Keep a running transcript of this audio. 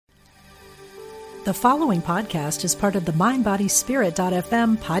The following podcast is part of the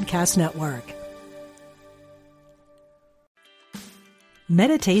MindBodySpirit.fm podcast network.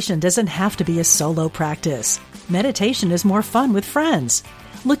 Meditation doesn't have to be a solo practice. Meditation is more fun with friends.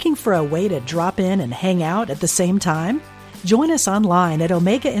 Looking for a way to drop in and hang out at the same time? Join us online at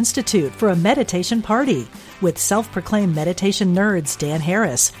Omega Institute for a meditation party with self-proclaimed meditation nerds Dan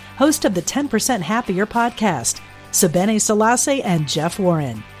Harris, host of the 10% Happier podcast, Sebene Selassie, and Jeff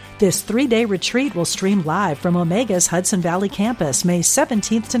Warren. This 3-day retreat will stream live from Omega's Hudson Valley campus May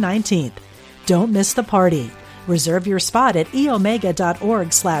 17th to 19th. Don't miss the party. Reserve your spot at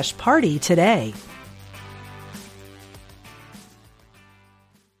eomega.org/party today.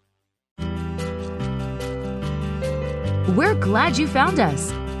 We're glad you found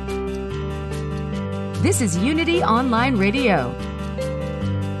us. This is Unity Online Radio,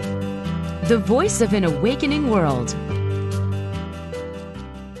 the voice of an awakening world.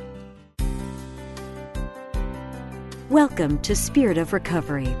 Welcome to Spirit of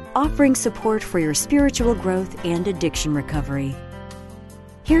Recovery, offering support for your spiritual growth and addiction recovery.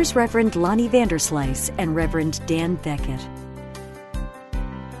 Here's Reverend Lonnie Vanderslice and Reverend Dan Beckett.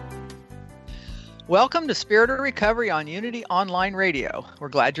 Welcome to Spirit of Recovery on Unity Online Radio. We're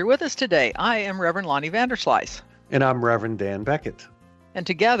glad you're with us today. I am Reverend Lonnie Vanderslice. And I'm Reverend Dan Beckett. And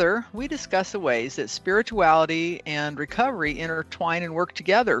together, we discuss the ways that spirituality and recovery intertwine and work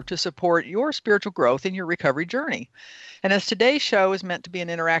together to support your spiritual growth in your recovery journey. And as today's show is meant to be an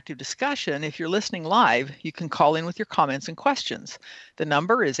interactive discussion, if you're listening live, you can call in with your comments and questions. The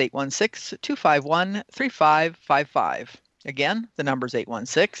number is 816-251-3555. Again, the number is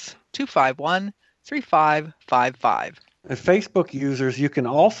 816-251-3555. And Facebook users, you can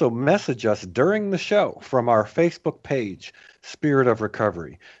also message us during the show from our Facebook page, Spirit of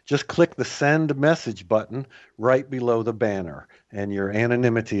Recovery. Just click the send message button right below the banner, and your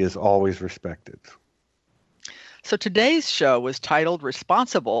anonymity is always respected. So today's show was titled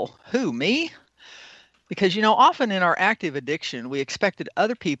Responsible Who, Me? Because, often in our active addiction, we expected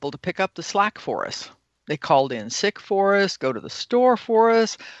other people to pick up the slack for us. They called in sick for us, go to the store for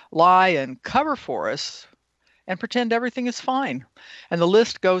us, lie and cover for us, and pretend everything is fine. And the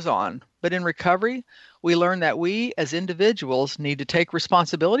list goes on. But in recovery, we learn that we as individuals need to take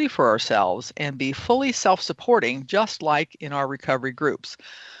responsibility for ourselves and be fully self-supporting, just like in our recovery groups.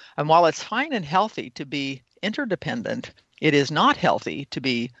 And while it's fine and healthy to be interdependent, it is not healthy to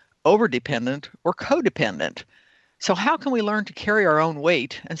be overdependent or codependent. So how can we learn to carry our own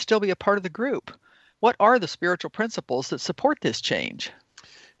weight and still be a part of the group? What are the spiritual principles that support this change?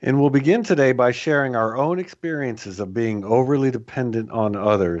 And we'll begin today by sharing our own experiences of being overly dependent on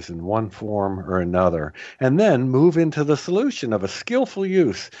others in one form or another, and then move into the solution of a skillful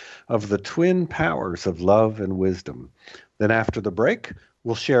use of the twin powers of love and wisdom. Then after the break,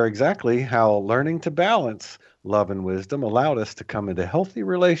 we'll share exactly how learning to balance love and wisdom allowed us to come into healthy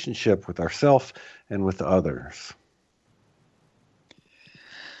relationship with ourselves and with others.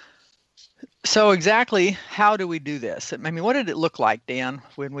 So exactly how do we do this? I mean, what did it look like, Dan,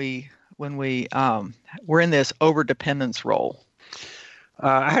 when we were in this overdependence role?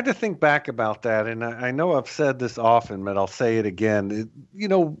 I had to think back about that, and I know I've said this often, but I'll say it again.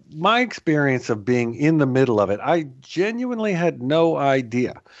 My experience of being in the middle of it, I genuinely had no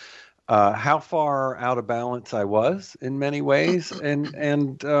idea how far out of balance I was in many ways, and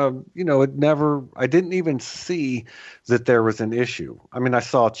I didn't even see that there was an issue. I mean, I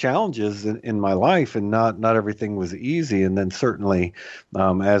saw challenges in my life, and not everything was easy. And then certainly,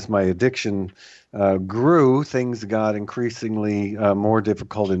 as my addiction grew, things got increasingly more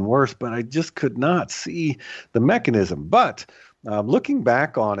difficult and worse. But I just could not see the mechanism. But looking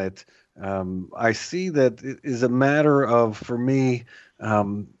back on it, I see that it is a matter of, for me,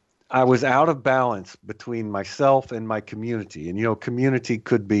 I was out of balance between myself and my community. And, community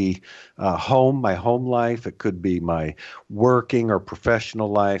could be home, my home life. It could be my working or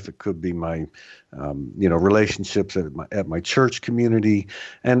professional life. It could be my, relationships at my church community.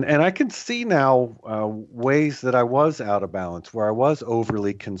 And I can see now ways that I was out of balance, where I was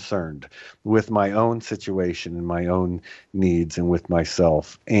overly concerned with my own situation and my own needs and with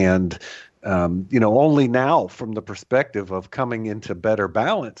myself. And, only now from the perspective of coming into better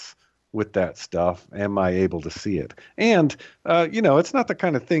balance with that stuff am I able to see it. And, it's not the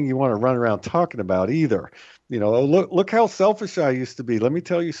kind of thing you want to run around talking about either. Look how selfish I used to be. Let me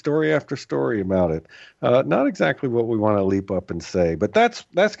tell you story after story about it. Not exactly what we want to leap up and say, but that's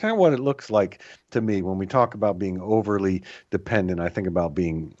kind of what it looks like to me when we talk about being overly dependent. I think about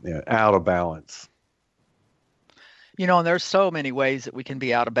being out of balance. And there's so many ways that we can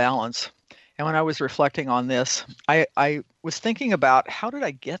be out of balance. And when I was reflecting on this, I was thinking about, how did I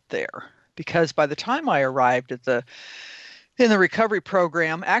get there? because by the time I arrived in the recovery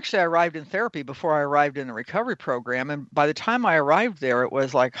program, actually I arrived in therapy before I arrived in the recovery program. And by the time I arrived there, it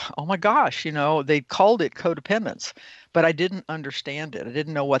was like, oh my gosh, they called it codependence, but I didn't understand it. I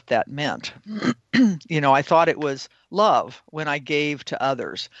didn't know what that meant. I thought it was love when I gave to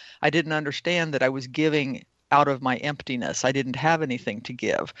others. I didn't understand that I was giving out of my emptiness. I didn't have anything to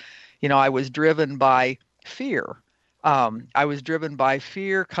give. I was driven by fear. I was driven by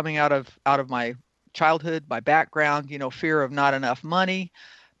fear coming out of my childhood, my background, fear of not enough money,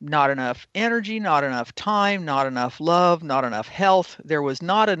 not enough energy, not enough time, not enough love, not enough health. There was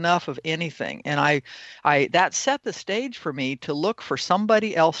not enough of anything. And I that set the stage for me to look for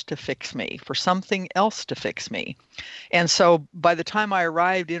somebody else to fix me, for something else to fix me. And so by the time I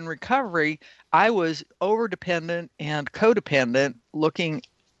arrived in recovery, I was overdependent and codependent, looking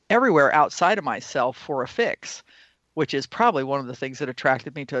everywhere outside of myself for a fix, which is probably one of the things that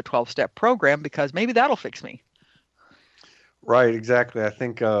attracted me to a 12-step program, because maybe that'll fix me. Right, exactly. I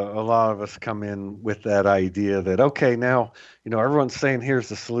think a lot of us come in with that idea that, okay, now, everyone's saying here's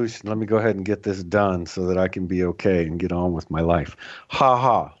the solution. Let me go ahead and get this done so that I can be okay and get on with my life. Ha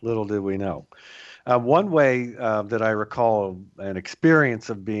ha, little did we know. One way that I recall an experience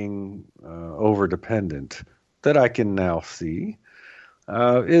of being overdependent that I can now see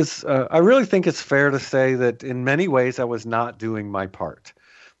is I really think it's fair to say that in many ways I was not doing my part.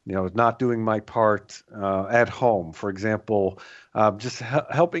 Not doing my part at home, for example, just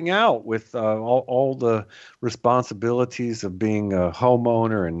helping out with all the responsibilities of being a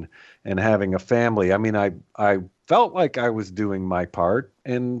homeowner and having a family. I mean, I felt like I was doing my part.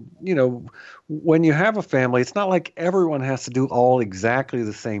 And, when you have a family, it's not like everyone has to do all exactly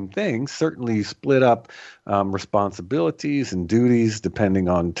the same things. Certainly you split up responsibilities and duties depending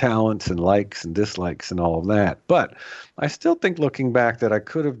on talents and likes and dislikes and all of that. But I still think, looking back, that I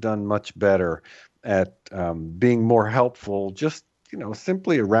could have done much better at being more helpful, just,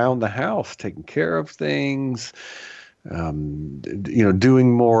 simply around the house, taking care of things,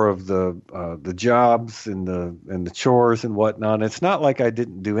 doing more of the jobs and the chores and whatnot. It's not like I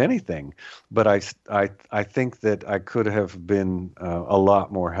didn't do anything, but I think that I could have been a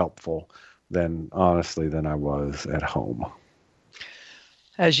lot more helpful than I was at home.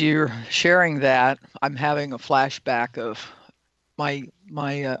 As you're sharing that, I'm having a flashback of my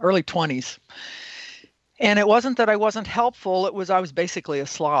early 20s. And it wasn't that I wasn't helpful. It was I was basically a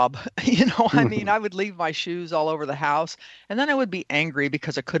slob. I mean, I would leave my shoes all over the house, and then I would be angry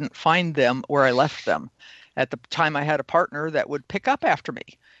because I couldn't find them where I left them. At the time, I had a partner that would pick up after me,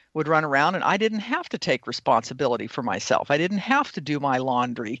 would run around, and I didn't have to take responsibility for myself. I didn't have to do my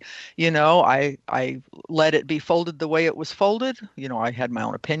laundry. I let it be folded the way it was folded. I had my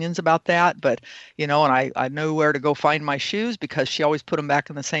own opinions about that, but, and I knew where to go find my shoes because she always put them back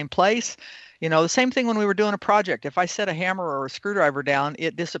in the same place. The same thing when we were doing a project. If I set a hammer or a screwdriver down,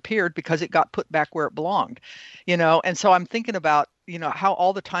 it disappeared because it got put back where it belonged, And so I'm thinking about, how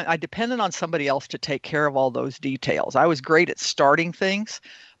all the time I depended on somebody else to take care of all those details. I was great at starting things,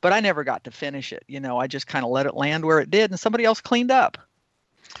 but I never got to finish it. I just kind of let it land where it did and somebody else cleaned up.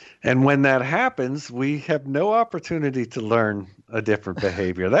 And when that happens, we have no opportunity to learn a different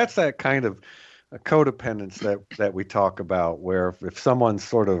behavior. That's that kind of codependence that we talk about, where if someone's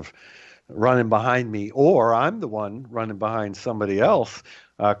sort of running behind me, or I'm the one running behind somebody else,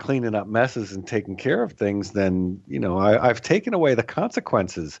 cleaning up messes and taking care of things, then, I've taken away the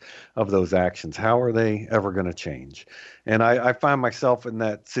consequences of those actions. How are they ever going to change? And I find myself in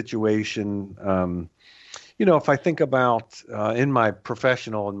that situation, if I think about in my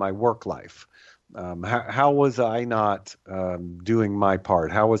professional and my work life, how was I not doing my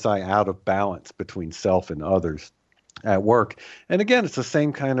part? How was I out of balance between self and others at work? And again, it's the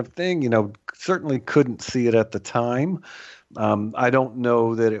same kind of thing, certainly couldn't see it at the time. I don't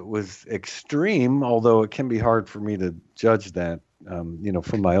know that it was extreme, although it can be hard for me to judge that,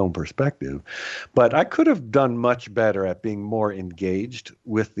 from my own perspective. But I could have done much better at being more engaged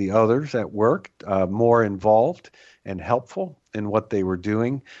with the others at work, more involved and helpful in what they were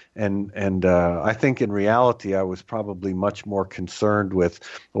doing. And I think in reality, I was probably much more concerned with,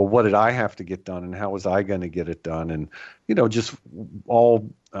 well, what did I have to get done and how was I going to get it done? And, just all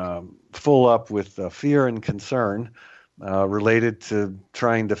full up with fear and concern related to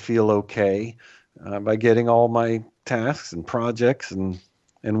trying to feel okay by getting all my tasks and projects and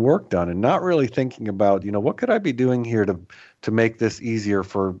work done, and not really thinking about, what could I be doing here to make this easier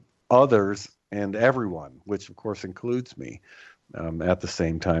for others and everyone, which of course includes me. At the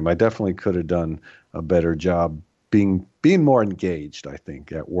same time, I definitely could have done a better job being more engaged, I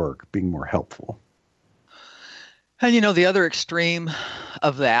think, at work, being more helpful. And the other extreme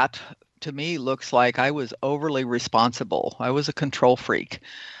of that to me looks like I was overly responsible. I was a control freak.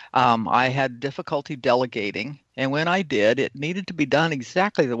 I had difficulty delegating, and when I did, it needed to be done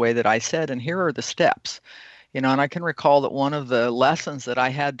exactly the way that I said, and here are the steps. And I can recall that one of the lessons that I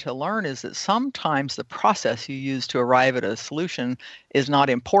had to learn is that sometimes the process you use to arrive at a solution is not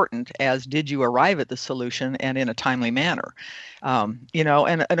important as did you arrive at the solution and in a timely manner.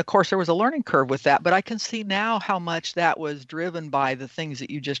 And of course there was a learning curve with that, but I can see now how much that was driven by the things that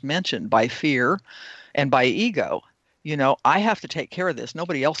you just mentioned, by fear and by ego. I have to take care of this.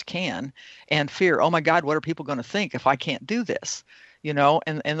 Nobody else can. And fear, oh my God, what are people going to think if I can't do this?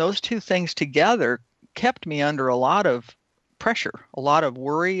 And those two things together kept me under a lot of pressure, a lot of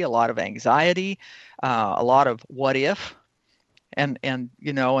worry, a lot of anxiety, a lot of what if, and I'm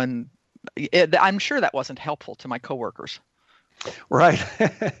sure that wasn't helpful to my coworkers. Right.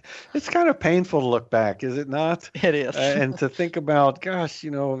 It's kind of painful to look back, is it not? It is. And to think about, gosh,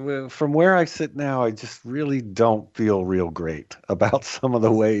 from where I sit now, I just really don't feel real great about some of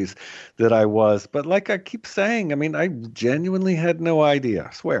the ways that I was. But like I keep saying, I mean, I genuinely had no idea.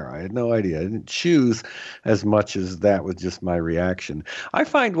 I swear, I had no idea. I didn't choose as much as that was just my reaction. I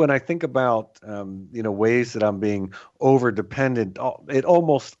find when I think about, ways that I'm being over dependent, it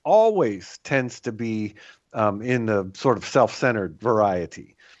almost always tends to be in the sort of self-centered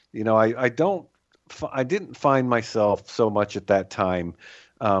variety. I didn't find myself so much at that time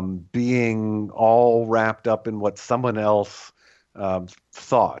being all wrapped up in what someone else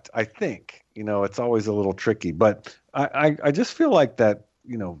thought. I think, it's always a little tricky, but I just feel like that,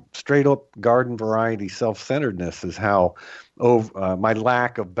 straight up garden variety self-centeredness is how my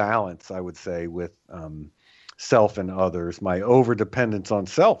lack of balance, I would say, with self and others, my overdependence on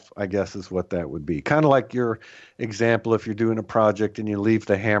self, I guess is what that would be. Kind of like your example, if you're doing a project and you leave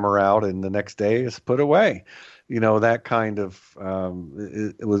the hammer out and the next day it's put away, that kind of,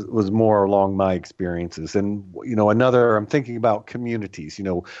 it was more along my experiences. And, I'm thinking about communities,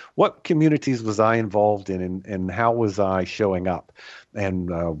 what communities was I involved in and how was I showing up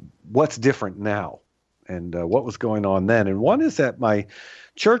and what's different now and what was going on then. And one is that my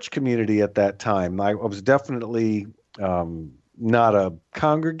church community at that time, I was definitely not a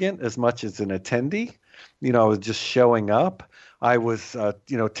congregant as much as an attendee. I was just showing up. I was,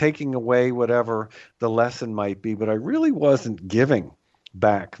 taking away whatever the lesson might be, but I really wasn't giving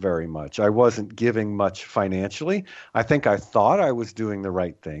back very much. I wasn't giving much financially. I think I thought I was doing the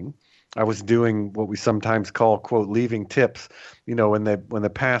right thing. I was doing what we sometimes call, quote, leaving tips. When they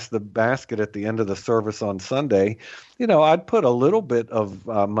pass the basket at the end of the service on Sunday, I'd put a little bit of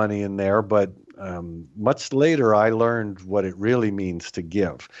money in there, but much later I learned what it really means to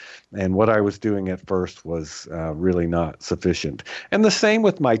give. And what I was doing at first was really not sufficient. And the same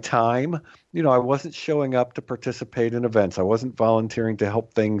with my time. I wasn't showing up to participate in events. I wasn't volunteering to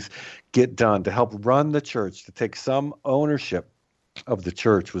help things get done, to help run the church, to take some ownership of the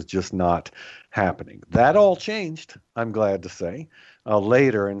church was just not happening. That all changed, I'm glad to say,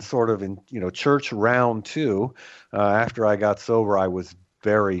 later and sort of in, church round 2, after I got sober, I was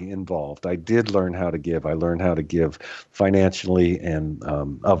very involved. I did learn how to give. I learned how to give financially and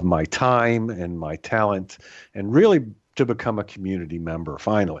of my time and my talent and really to become a community member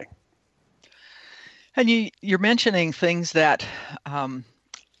finally. And you're mentioning things that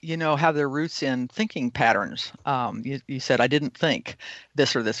have their roots in thinking patterns. You said, I didn't think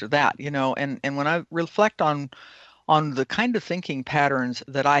this or this or that, and when I reflect on the kind of thinking patterns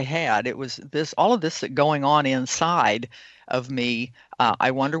that I had, it was all of this going on inside of me.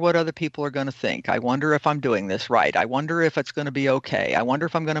 I wonder what other people are going to think. I wonder if I'm doing this right. I wonder if it's going to be okay. I wonder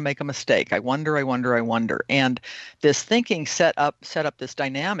if I'm going to make a mistake. I wonder. And this thinking set up this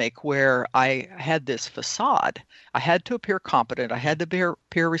dynamic where I had this facade. I had to appear competent. I had to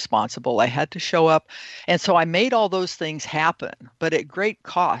appear responsible. I had to show up. And so I made all those things happen, but at great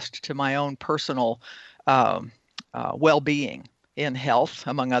cost to my own personal well-being. In health,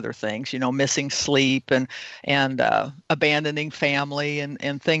 among other things, missing sleep and abandoning family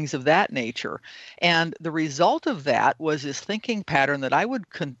and things of that nature. And the result of that was this thinking pattern that I would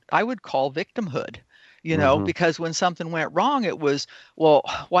call victimhood. Because when something went wrong, it was, well,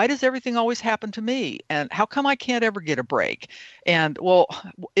 why does everything always happen to me? And how come I can't ever get a break? And, well,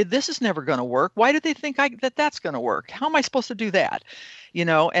 this is never going to work. Why did they think that's going to work? How am I supposed to do that?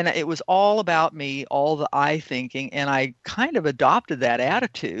 And it was all about me, all the I thinking. And I kind of adopted that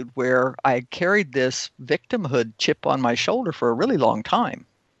attitude where I carried this victimhood chip on my shoulder for a really long time.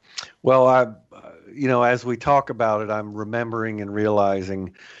 Well, as we talk about it, I'm remembering and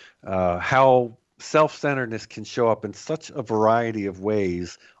realizing how self-centeredness can show up in such a variety of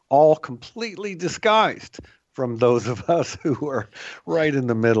ways, all completely disguised from those of us who are right in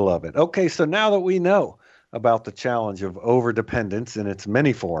the middle of it. Okay, so now that we know about the challenge of overdependence in its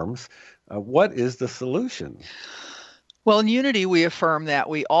many forms, what is the solution? Well, in Unity, we affirm that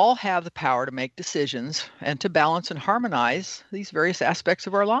we all have the power to make decisions and to balance and harmonize these various aspects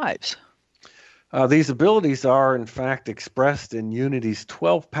of our lives. These abilities are, in fact, expressed in Unity's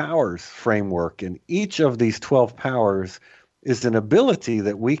 12 powers framework, and each of these 12 powers is an ability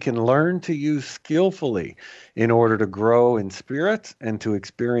that we can learn to use skillfully in order to grow in spirit and to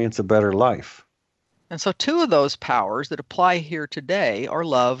experience a better life. And so two of those powers that apply here today are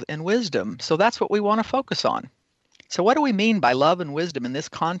love and wisdom. So that's what we want to focus on. So what do we mean by love and wisdom in this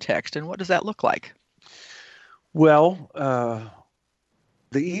context, and what does that look like? Well,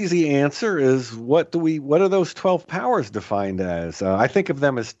 the easy answer is what are those 12 powers defined as? I think of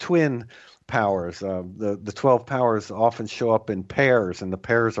them as twin powers. The 12 powers often show up in pairs, and the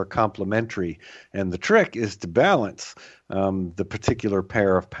pairs are complementary. And the trick is to balance the particular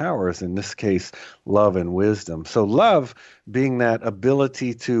pair of powers, in this case, love and wisdom. So love being that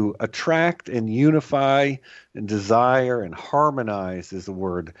ability to attract and unify and desire and harmonize is a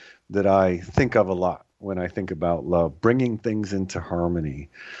word that I think of a lot when I think about love, bringing things into harmony.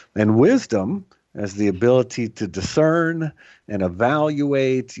 And wisdom as the ability to discern and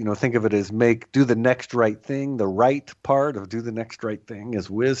evaluate, think of it as do the next right thing. The right part of do the next right thing is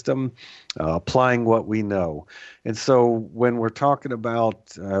wisdom, applying what we know. And so when we're talking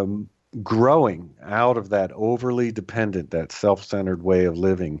about growing out of that overly dependent, that self-centered way of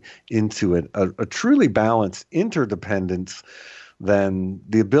living into a truly balanced interdependence, then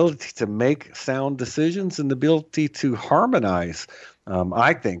the ability to make sound decisions and the ability to harmonize,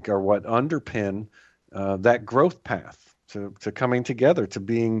 I think, are what underpin that growth path to coming together, to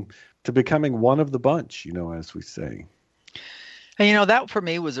becoming one of the bunch, as we say. And that for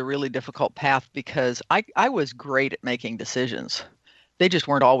me was a really difficult path because I was great at making decisions. They just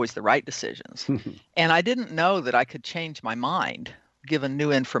weren't always the right decisions. And I didn't know that I could change my mind given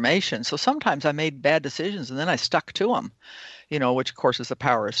new information. So sometimes I made bad decisions and then I stuck to them, which of course is the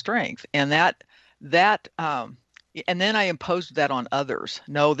power of strength. And and then I imposed that on others.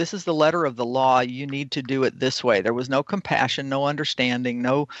 No, this is the letter of the law. You need to do it this way. There was no compassion, no understanding,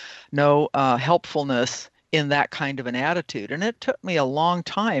 no helpfulness in that kind of an attitude. And it took me a long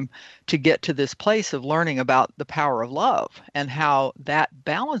time to get to this place of learning about the power of love and how that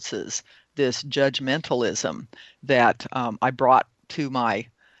balances this judgmentalism that I brought to my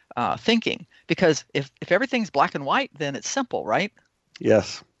thinking. Because if everything's black and white, then it's simple, right?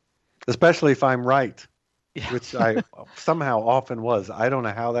 Yes, especially if I'm right. Yeah. Which I somehow often was. I don't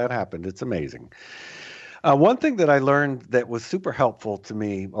know how that happened. It's amazing. One thing that I learned that was super helpful to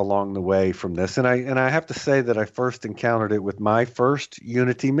me along the way from this, and I have to say that I first encountered it with my first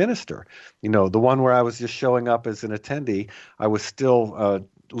Unity minister. The one where I was just showing up as an attendee. I was still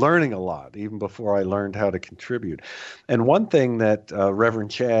learning a lot, even before I learned how to contribute. And one thing that Reverend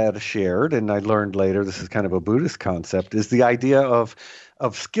Chad shared, and I learned later, this is kind of a Buddhist concept, is the idea of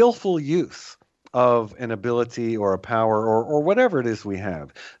skillful use of an ability or a power or whatever it is we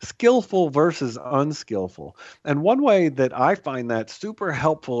have. Skillful versus unskillful. And one way that I find that super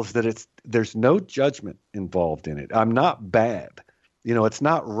helpful is that there's no judgment involved in it. I'm not bad. It's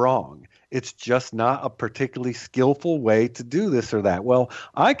not wrong. It's just not a particularly skillful way to do this or that. Well,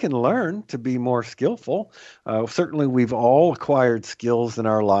 I can learn to be more skillful. Certainly, we've all acquired skills in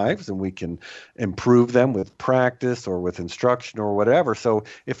our lives, and we can improve them with practice or with instruction or whatever. So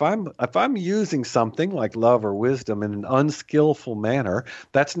if I'm using something like love or wisdom in an unskillful manner,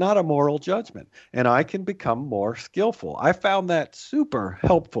 that's not a moral judgment, and I can become more skillful. I found that super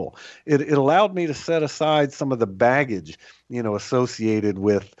helpful. It allowed me to set aside some of the baggage associated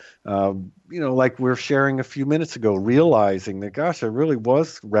with, like we were sharing a few minutes ago, realizing that, gosh, I really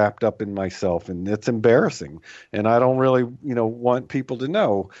was wrapped up in myself and it's embarrassing. And I don't really, want people to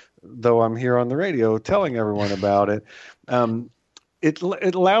know, though I'm here on the radio telling everyone about it. It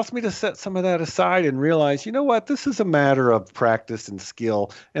allows me to set some of that aside and realize, what, this is a matter of practice and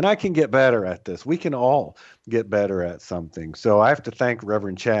skill, and I can get better at this. We can all get better at something. So I have to thank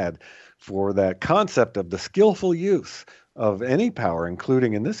Reverend Chad for that concept of the skillful use of any power,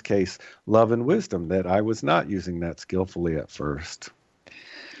 including in this case, love and wisdom, that I was not using that skillfully at first.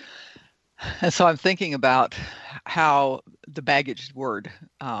 And so I'm thinking about how the baggage word,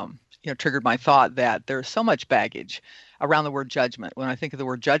 triggered my thought that there's so much baggage around the word judgment. When I think of the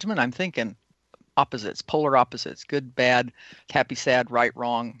word judgment, I'm thinking opposites, polar opposites, good, bad, happy, sad, right,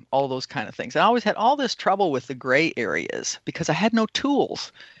 wrong, all those kind of things. And I always had all this trouble with the gray areas because I had no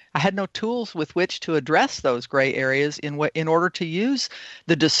tools. I had no tools with which to address those gray areas in order to use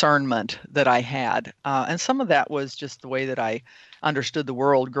the discernment that I had. And some of that was just the way that I understood the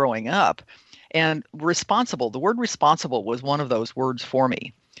world growing up. And the word responsible was one of those words for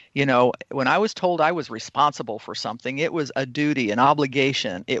me. When I was told I was responsible for something, it was a duty, an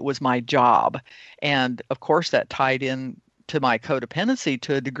obligation. It was my job. And of course, that tied in to my codependency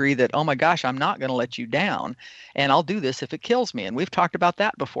to a degree that, oh my gosh, I'm not going to let you down. And I'll do this if it kills me. And we've talked about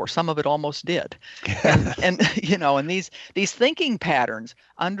that before. Some of it almost did. And these thinking patterns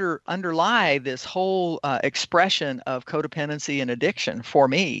underlie this whole expression of codependency and addiction for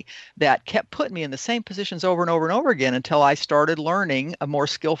me that kept putting me in the same positions over and over and over again until I started learning a more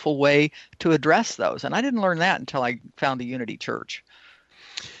skillful way to address those. And I didn't learn that until I found a Unity Church.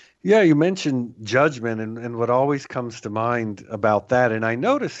 Yeah, you mentioned judgment, and what always comes to mind about that, and I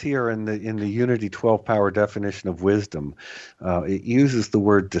notice here in the Unity 12-Power definition of wisdom, it uses the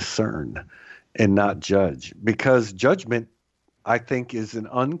word discern and not judge, because judgment, I think, is an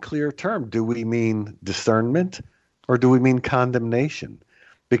unclear term. Do we mean discernment or do we mean condemnation?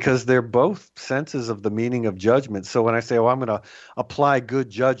 Because they're both senses of the meaning of judgment. So when I say, I'm going to apply good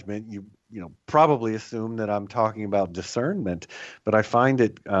judgment, you probably assume that I'm talking about discernment, but I find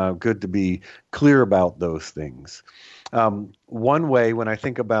it good to be clear about those things. One way, when I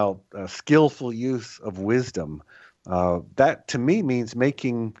think about skillful use of wisdom, that to me means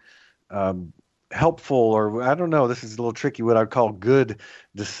making helpful, or I don't know, this is a little tricky, what I'd call good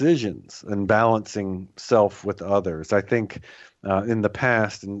decisions and balancing self with others. I think in the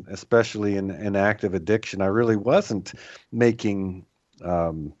past, and especially in active addiction, I really wasn't making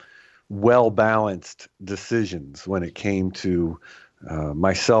well-balanced decisions when it came to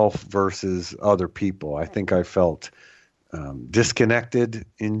myself versus other people. I think I felt disconnected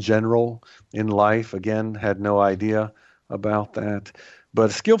in general in life. Again, had no idea about that.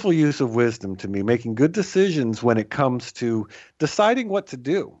 But a skillful use of wisdom to me, making good decisions when it comes to deciding what to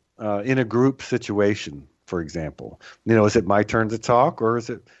do in a group situation, for example. Is it my turn to talk, or is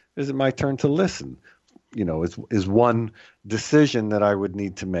it my turn to listen? Is one decision that I would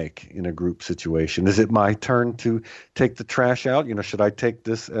need to make in a group situation. Is it my turn to take the trash out? Should I take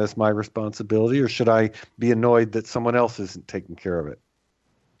this as my responsibility, or should I be annoyed that someone else isn't taking care of it?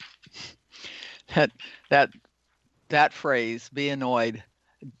 That phrase, be annoyed,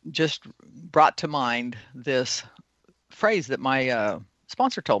 just brought to mind this phrase that my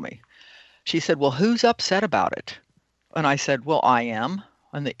sponsor told me. She said, well, who's upset about it? And I said, well, I am.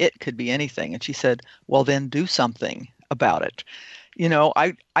 And the it could be anything. And she said, well, then do something about it.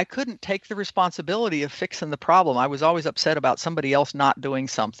 I couldn't take the responsibility of fixing the problem. I was always upset about somebody else not doing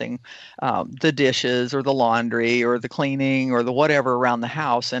something, the dishes or the laundry or the cleaning or the whatever around the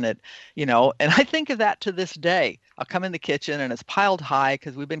house. And and I think of that to this day. I'll come in the kitchen and it's piled high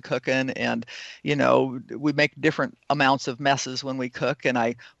because we've been cooking, and, we make different amounts of messes when we cook. And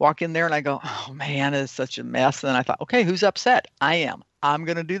I walk in there and I go, oh man, it's such a mess. And then I thought, okay, who's upset? I am. I'm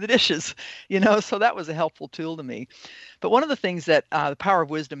going to do the dishes, so that was a helpful tool to me. But one of the things that the power of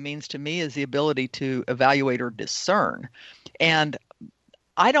wisdom means to me is the ability to evaluate or discern. And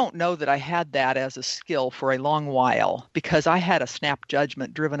I don't know that I had that as a skill for a long while, because I had a snap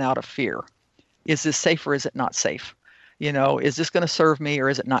judgment driven out of fear. Is this safe or is it not safe? Is this going to serve me or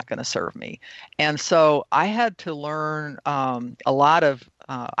is it not going to serve me? And so I had to learn a lot of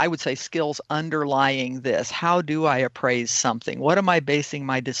I would say skills underlying this. How do I appraise something? What am I basing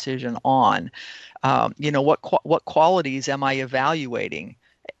my decision on? What qualities am I evaluating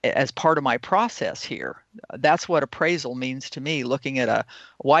as part of my process here? That's what appraisal means to me, looking at a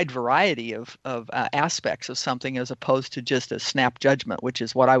wide variety of aspects of something as opposed to just a snap judgment, which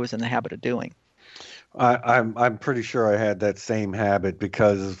is what I was in the habit of doing. I'm pretty sure I had that same habit,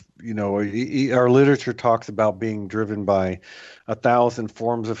 because our literature talks about being driven by 1,000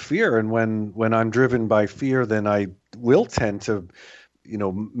 forms of fear, and when I'm driven by fear, then I will tend to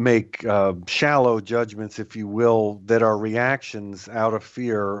make shallow judgments, if you will, that are reactions out of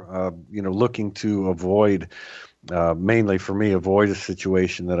fear, looking to avoid. Mainly for me, avoid a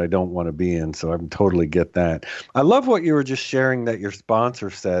situation that I don't want to be in. So I totally get that. I love what you were just sharing that your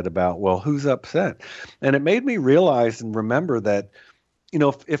sponsor said about, well, who's upset? And it made me realize and remember that,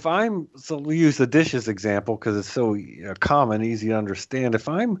 if so we use the dishes example because it's so common, easy to understand. If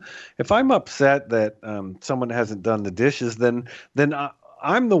I'm upset that someone hasn't done the dishes, then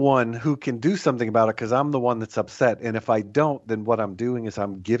I'm the one who can do something about it because I'm the one that's upset. And if I don't, then what I'm doing is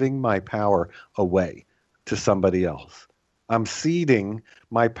I'm giving my power away to somebody else. I'm ceding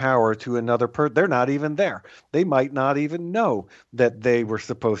my power to another person. They're not even there. They might not even know that they were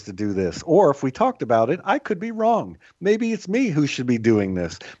supposed to do this. Or if we talked about it, I could be wrong. Maybe it's me who should be doing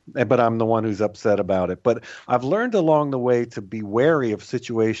this, but I'm the one who's upset about it. But I've learned along the way to be wary of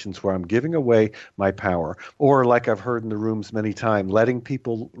situations where I'm giving away my power. Or like I've heard in the rooms many times, letting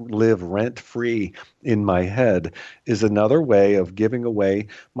people live rent-free in my head is another way of giving away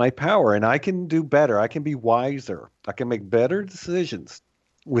my power. And I can do better. I can be wiser. I can make better decisions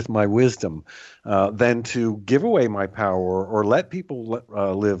with my wisdom than to give away my power or let people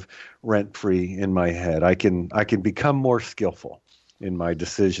live rent-free in my head. I can become more skillful in my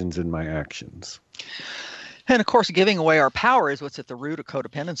decisions and my actions. And of course, giving away our power is what's at the root of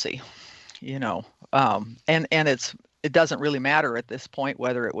codependency, and it doesn't really matter at this point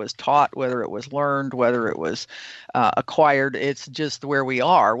whether it was taught, whether it was learned, whether it was acquired. It's just where we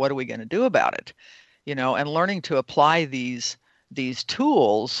are. What are we going to do about it? And learning to apply these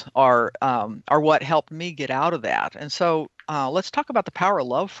tools are what helped me get out of that. And so let's talk about the power of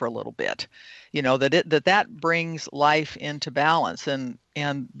love for a little bit. That brings life into balance. And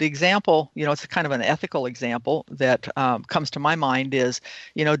the example, it's kind of an ethical example that comes to my mind is,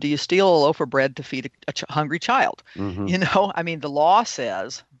 do you steal a loaf of bread to feed a hungry child? Mm-hmm. The law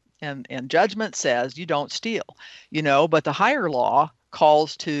says, and judgment says you don't steal, but the higher law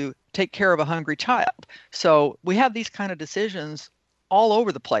calls to take care of a hungry child. So we have these kind of decisions all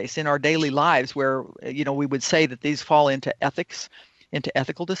over the place in our daily lives where, we would say that these fall into ethics, into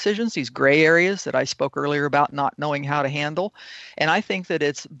ethical decisions, these gray areas that I spoke earlier about not knowing how to handle. And I think that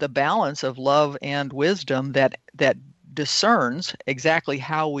it's the balance of love and wisdom that discerns exactly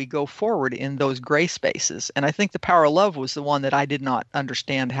how we go forward in those gray spaces. And I think the power of love was the one that I did not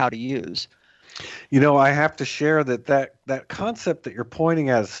understand how to use. I have to share that concept that you're pointing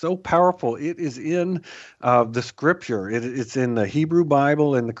at is so powerful. It is in the scripture. It's in the Hebrew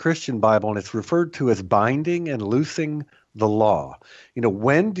Bible and the Christian Bible, and it's referred to as binding and loosing the law.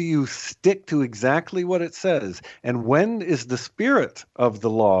 When do you stick to exactly what it says? And when is the spirit of the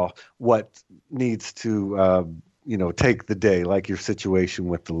law what needs to take the day, like your situation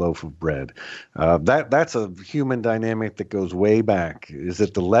with the loaf of bread? That's a human dynamic that goes way back. Is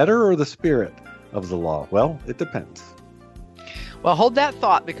it the letter or the spirit of the law? Well, it depends. Well, hold that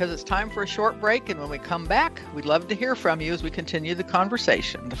thought because it's time for a short break. And when we come back, we'd love to hear from you as we continue the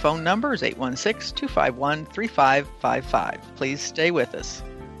conversation. The phone number is 816-251-3555. Please stay with us.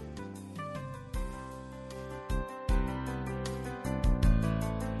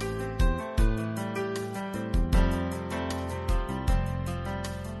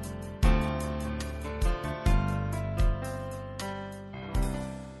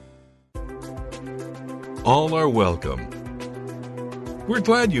 All are welcome. We're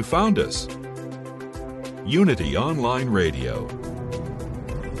glad you found us. Unity Online Radio,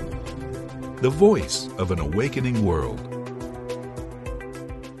 the voice of an awakening world.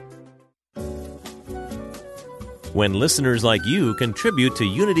 When listeners like you contribute to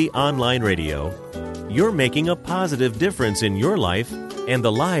Unity Online Radio, you're making a positive difference in your life and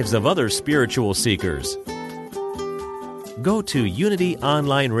the lives of other spiritual seekers. Go to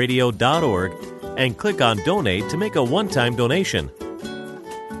unityonlineradio.org and click on Donate to make a one-time donation.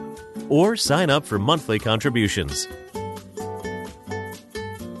 Or sign up for monthly contributions.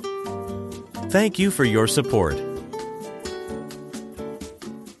 Thank you for your support.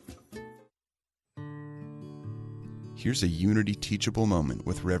 Here's a Unity teachable moment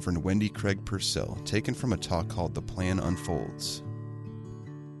with Reverend Wendy Craig Purcell, taken from a talk called The Plan Unfolds.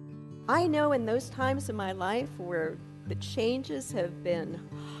 I know in those times in my life where the changes have been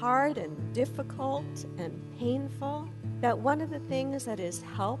hard and difficult and painful, that one of the things that has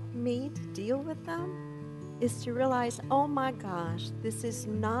helped me to deal with them is to realize, oh my gosh, this is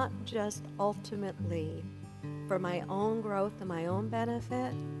not just ultimately for my own growth and my own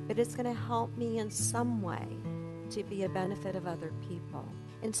benefit, but it's going to help me in some way to be a benefit of other people.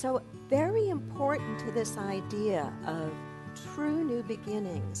 And so very important to this idea of true new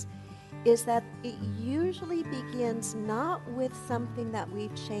beginnings is that it usually begins not with something that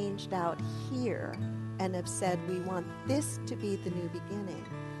we've changed out here and have said we want this to be the new beginning,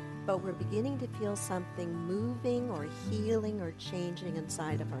 but we're beginning to feel something moving or healing or changing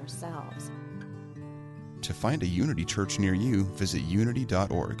inside of ourselves. To find a Unity church near you, visit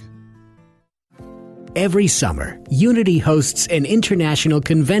unity.org. Every summer, Unity hosts an international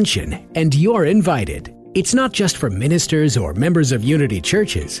convention, and you're invited. It's not just for ministers or members of Unity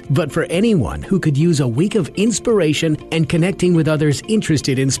churches, but for anyone who could use a week of inspiration and connecting with others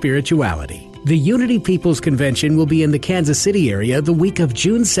interested in spirituality. The Unity People's Convention will be in the Kansas City area the week of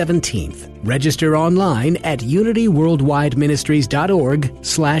June 17th. Register online at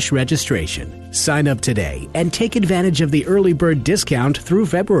unityworldwideministries.org/registration. Sign up today and take advantage of the early bird discount through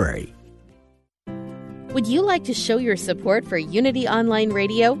February. Would you like to show your support for Unity Online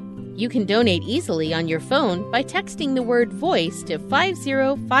Radio? You can donate easily on your phone by texting the word VOICE to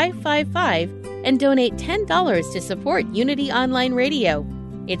 50555 and donate $10 to support Unity Online Radio.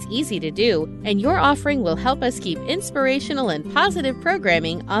 It's easy to do, and your offering will help us keep inspirational and positive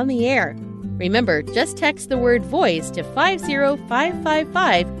programming on the air. Remember, just text the word VOICE to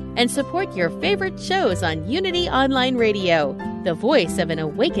 50555 and support your favorite shows on Unity Online Radio, the voice of an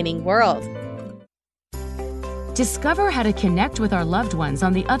awakening world. Discover how to connect with our loved ones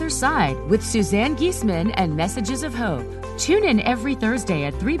on the other side with Suzanne Giesemann and Messages of Hope. Tune in every Thursday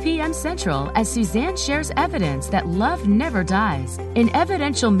at 3 p.m. Central as Suzanne shares evidence that love never dies. An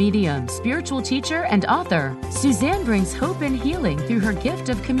evidential medium, spiritual teacher, and author, Suzanne brings hope and healing through her gift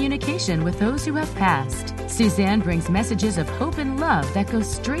of communication with those who have passed. Suzanne brings messages of hope and love that go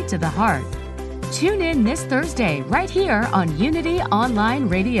straight to the heart. Tune in this Thursday right here on Unity Online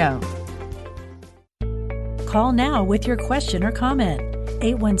Radio. Call now with your question or comment.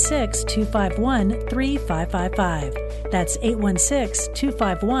 816-251-3555. That's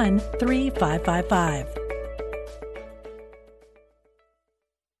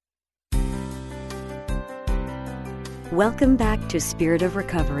 816-251-3555. Welcome back to Spirit of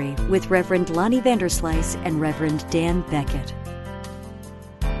Recovery with Reverend Lonnie Vanderslice and Reverend Dan Beckett.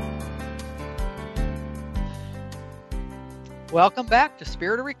 Welcome back to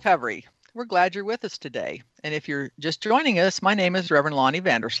Spirit of Recovery. We're glad you're with us today. And if you're just joining us, my name is Reverend Lonnie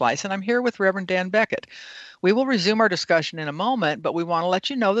Vanderslice, and I'm here with Reverend Dan Beckett. We will resume our discussion in a moment, but we want to let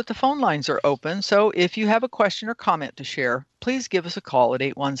you know that the phone lines are open. So if you have a question or comment to share, please give us a call at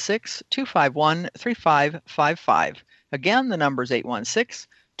 816-251-3555. Again, the number is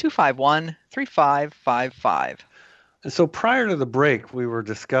 816-251-3555. And so prior to the break, we were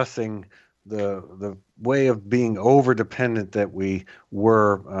discussing the way of being over-dependent that we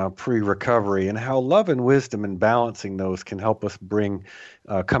were pre-recovery, and how love and wisdom and balancing those can help us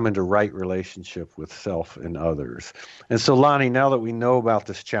come into right relationship with self and others. And so, Lonnie, now that we know about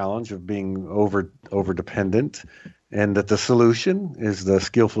this challenge of being over-dependent, and that the solution is the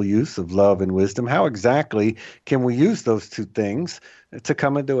skillful use of love and wisdom, how exactly can we use those two things to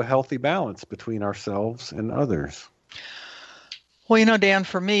come into a healthy balance between ourselves and others? Well, Dan,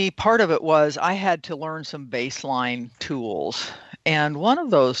 for me, part of it was I had to learn some baseline tools. And one of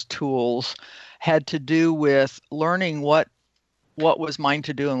those tools had to do with learning what was mine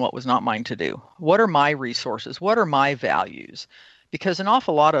to do and what was not mine to do. What are my resources? What are my values? Because an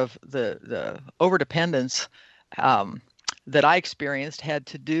awful lot of the overdependence that I experienced had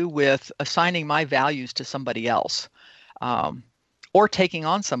to do with assigning my values to somebody else, or taking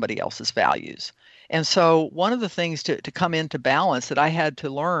on somebody else's values. And so one of the things to come into balance that I had to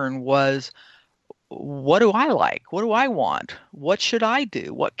learn was, what do I like? What do I want? What should I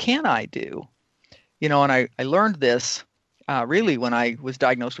do? What can I do? And I learned this really when I was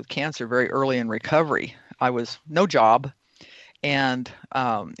diagnosed with cancer very early in recovery. I was no job and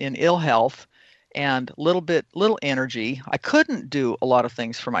in ill health and little energy. I couldn't do a lot of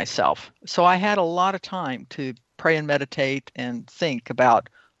things for myself. So I had a lot of time to pray and meditate and think about,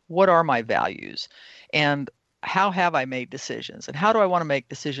 what are my values, and how have I made decisions, and how do I want to make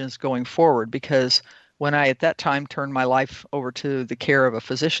decisions going forward? Because when I, at that time, turned my life over to the care of a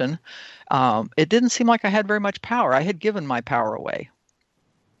physician, it didn't seem like I had very much power. I had given my power away.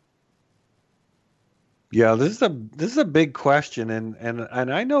 Yeah, this is a big question, and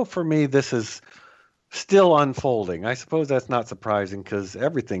I know for me this is still unfolding. I suppose that's not surprising because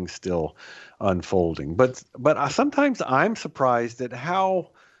everything's still unfolding. But sometimes I'm surprised at how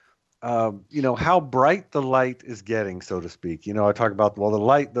bright the light is getting, so to speak. I talk about, the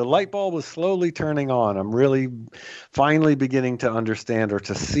light bulb is slowly turning on. I'm really finally beginning to understand or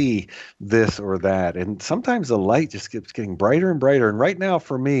to see this or that. And sometimes the light just keeps getting brighter and brighter. And right now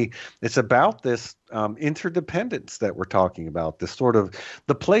for me, it's about this interdependence that we're talking about, this sort of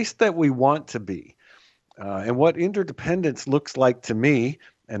the place that we want to be. And what interdependence looks like to me,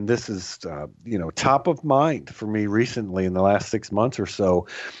 and this is, top of mind for me recently in the last 6 months or so,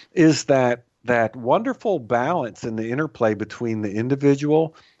 is that wonderful balance in the interplay between the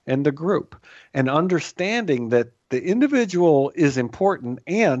individual and the group, and understanding that the individual is important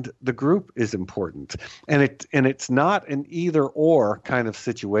and the group is important. And it's not an either or kind of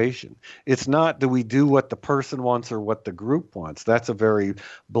situation. It's not, do we do what the person wants or what the group wants? That's a very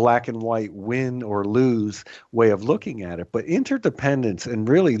black and white win or lose way of looking at it. But interdependence, and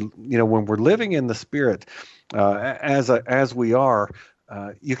really, when we're living in the Spirit, as we are,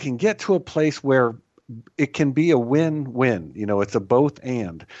 you can get to a place where it can be a win-win. It's a both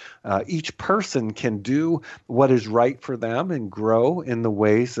and. Each person can do what is right for them and grow in the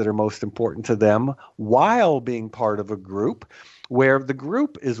ways that are most important to them while being part of a group where the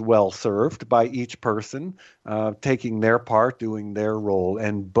group is well served by each person taking their part, doing their role,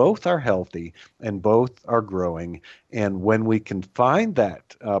 and both are healthy and both are growing. And when we can find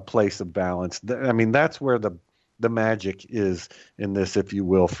that place of balance, that's where the magic is in this, if you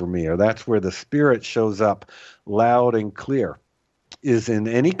will, for me, or that's where the Spirit shows up loud and clear, is in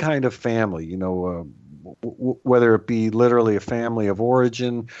any kind of family, whether it be literally a family of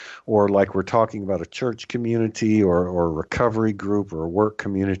origin, or like we're talking about a church community or a recovery group or a work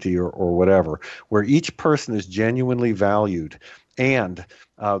community or whatever, where each person is genuinely valued and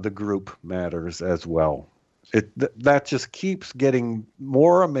the group matters as well. That just keeps getting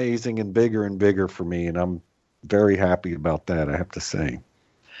more amazing and bigger for me, and I'm very happy about that, I have to say.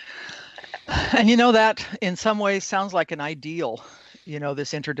 And that in some ways sounds like an ideal,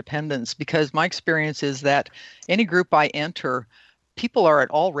 this interdependence, because my experience is that any group I enter, people are at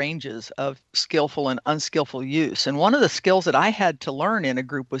all ranges of skillful and unskillful use. And one of the skills that I had to learn in a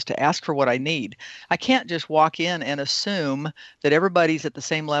group was to ask for what I need. I can't just walk in and assume that everybody's at the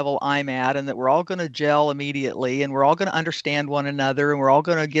same level I'm at and that we're all going to gel immediately and we're all going to understand one another and we're all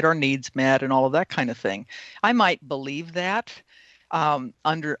going to get our needs met and all of that kind of thing. I might believe that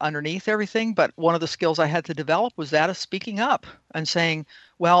underneath everything, but one of the skills I had to develop was that of speaking up and saying,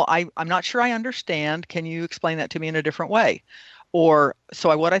 well, I'm not sure I understand. Can you explain that to me in a different way? Or,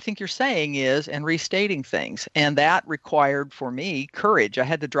 what I think you're saying is, and restating things. And that required for me courage. I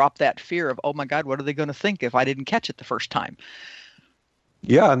had to drop that fear of, oh my God, what are they going to think if I didn't catch it the first time?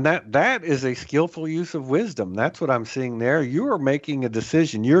 Yeah, and that is a skillful use of wisdom. That's what I'm seeing there. You are making a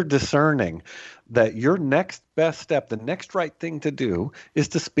decision. You're discerning that your next best step, the next right thing to do, is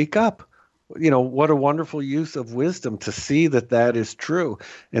to speak up. What a wonderful use of wisdom to see that is true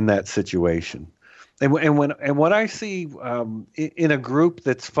in that situation. And what I see in a group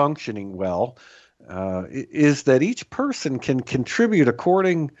that's functioning well is that each person can contribute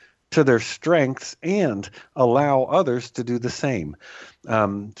according to their strengths and allow others to do the same.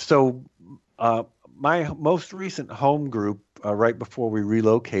 My most recent home group, right before we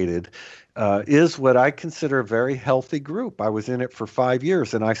relocated, is what I consider a very healthy group. I was in it for 5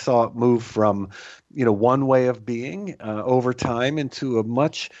 years, and I saw it move from, one way of being over time into a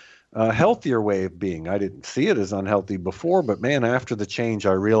much healthier way of being. I didn't see it as unhealthy before, but man, after the change,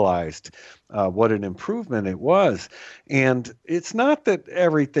 I realized what an improvement it was. And it's not that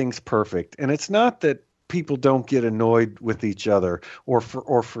everything's perfect, and it's not that people don't get annoyed with each other or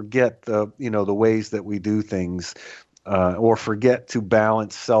forget the ways that we do things or forget to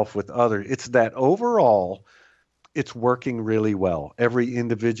balance self with others. It's that overall, it's working really well. Every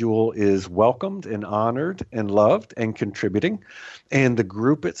individual is welcomed and honored and loved and contributing. And the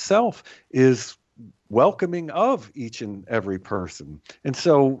group itself is welcoming of each and every person. And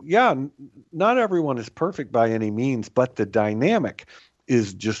so, not everyone is perfect by any means, but the dynamic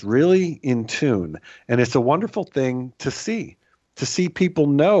is just really in tune. And it's a wonderful thing to see people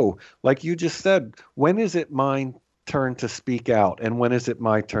know, like you just said, when is it my turn to speak out? And when is it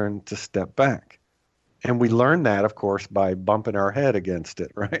my turn to step back? And we learn that, of course, by bumping our head against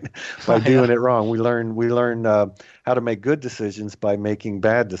it, right? By doing it wrong. We learn how to make good decisions by making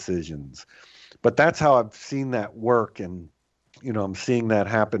bad decisions. But that's how I've seen that work. And, I'm seeing that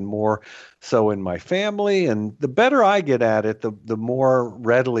happen more so in my family. And the better I get at it, the more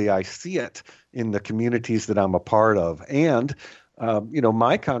readily I see it in the communities that I'm a part of. And,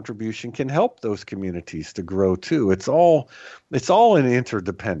 my contribution can help those communities to grow too. It's all in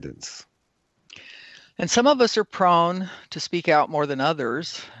interdependence. And some of us are prone to speak out more than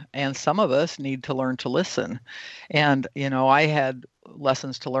others, and some of us need to learn to listen. And, I had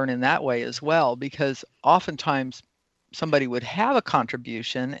lessons to learn in that way as well, because oftentimes somebody would have a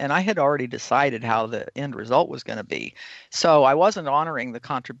contribution, and I had already decided how the end result was going to be. So I wasn't honoring the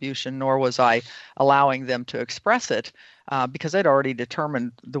contribution, nor was I allowing them to express it, because I'd already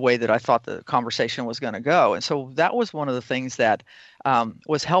determined the way that I thought the conversation was going to go. And so that was one of the things that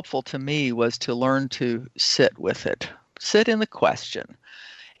was helpful to me, was to learn to sit with it, sit in the question,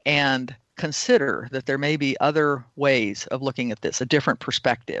 and consider that there may be other ways of looking at this, a different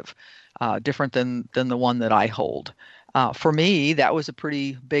perspective, different than the one that I hold. For me, that was a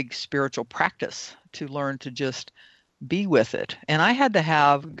pretty big spiritual practice to learn to just be with it. And I had to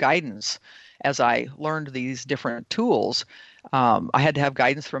have guidance as I learned these different tools. I had to have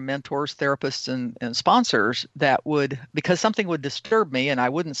guidance from mentors, therapists, and sponsors that would, because something would disturb me and I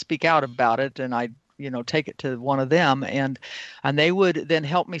wouldn't speak out about it, and I'd take it to one of them, and they would then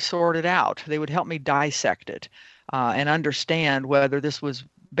help me sort it out. They would help me dissect it and understand whether this was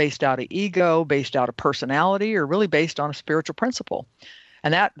based out of ego, based out of personality, or really based on a spiritual principle.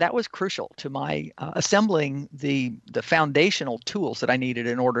 And that was crucial to my assembling the foundational tools that I needed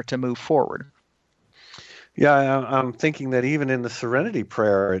in order to move forward. Yeah, I'm thinking that even in the Serenity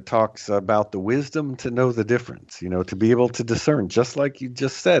Prayer, it talks about the wisdom to know the difference, to be able to discern, just like you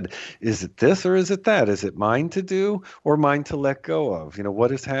just said. Is it this or is it that? Is it mine to do or mine to let go of?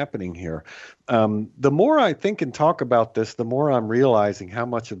 What is happening here? The more I think and talk about this, the more I'm realizing how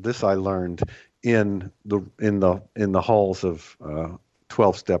much of this I learned in the halls of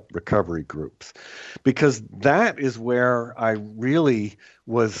 12-step recovery groups, because that is where I really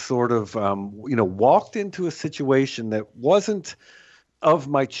was sort of, walked into a situation that wasn't of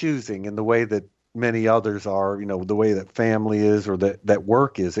my choosing in the way that many others are, the way that family is or that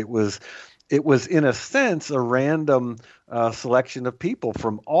work is. It was in a sense a random selection of people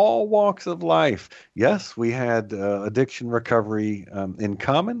from all walks of life. Yes, we had addiction recovery in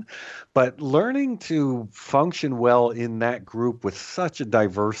common, but learning to function well in that group with such a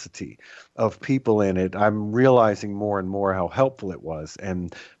diversity of people in it, I'm realizing more and more how helpful it was.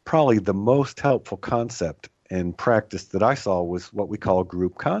 And probably the most helpful concept and practice that I saw was what we call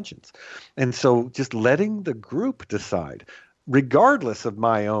group conscience. And so just letting the group decide, regardless of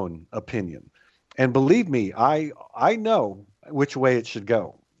my own opinion. And believe me, I know which way it should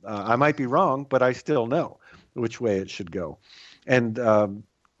go. I might be wrong, but I still know which way it should go. And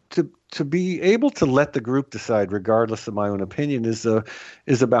to be able to let the group decide, regardless of my own opinion, is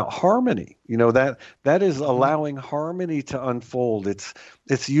about harmony. That is allowing harmony to unfold.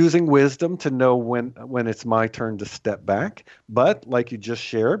 It's using wisdom to know when it's my turn to step back. But like you just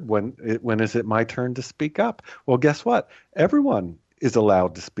shared, when is it my turn to speak up? Well, guess what? Everyone is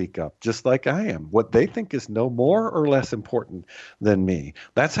allowed to speak up, just like I am. What they think is no more or less important than me.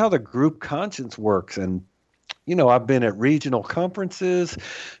 That's how the group conscience works. And I've been at regional conferences,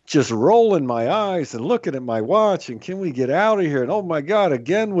 just rolling my eyes and looking at my watch and can we get out of here? And oh my God,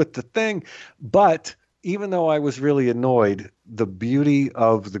 again with the thing. But even though I was really annoyed, the beauty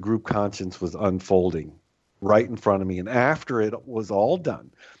of the group conscience was unfolding right in front of me. And after it was all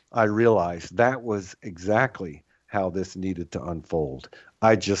done, I realized that was exactly how this needed to unfold.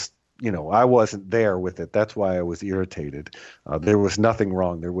 I just, I wasn't there with it. That's why I was irritated. There was nothing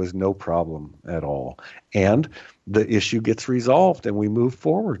wrong. There was no problem at all. And the issue gets resolved and we move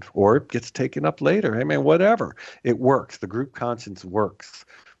forward, or it gets taken up later. I mean, whatever. It works. The group conscience works.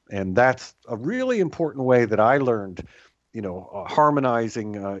 And that's a really important way that I learned,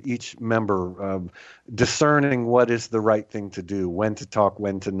 harmonizing each member, discerning what is the right thing to do, when to talk,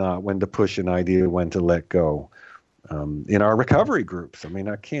 when to not, when to push an idea, when to let go. In our recovery groups. I mean,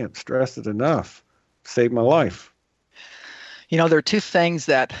 I can't stress it enough. Saved my life. There are two things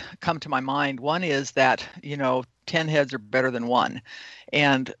that come to my mind. One is that, 10 heads are better than one.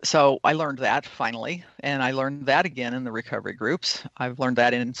 And so I learned that finally, and I learned that again in the recovery groups. I've learned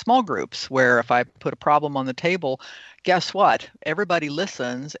that in small groups where if I put a problem on the table, guess what? Everybody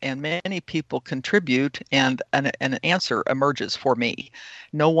listens and many people contribute and an answer emerges for me.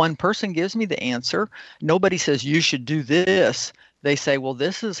 No one person gives me the answer. Nobody says you should do this. They say, well,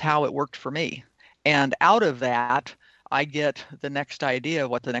 this is how it worked for me. And out of that, I get the next idea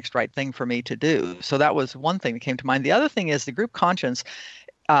of what the next right thing for me to do. So that was one thing that came to mind. The other thing is the group conscience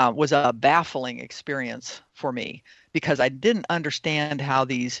was a baffling experience for me because I didn't understand how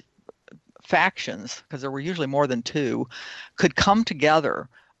these factions, because there were usually more than two, could come together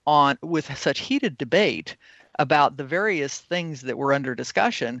with such heated debate about the various things that were under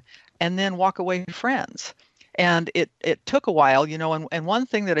discussion and then walk away friends. And it took a while, and one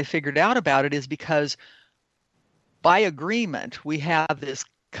thing that I figured out about it is because by agreement, we have this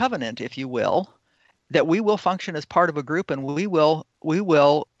covenant, if you will, that we will function as part of a group and we will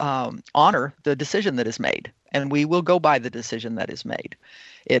honor the decision that is made, and we will go by the decision that is made.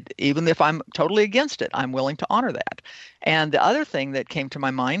 Even if I'm totally against it, I'm willing to honor that. And the other thing that came to my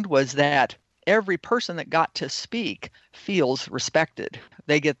mind was that every person that got to speak feels respected.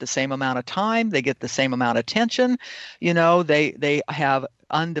 They get the same amount of time. They get the same amount of attention. They have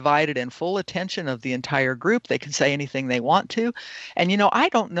undivided and full attention of the entire group. They can say anything they want to. And, I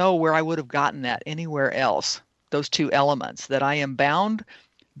don't know where I would have gotten that anywhere else, those two elements, that I am bound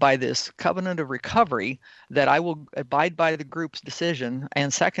by this covenant of recovery, that I will abide by the group's decision,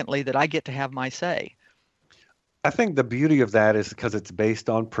 and secondly, that I get to have my say. I think the beauty of that is because it's based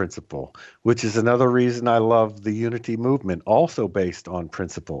on principle, which is another reason I love the unity movement, also based on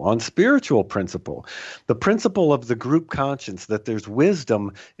principle, on spiritual principle. The principle of the group conscience, that there's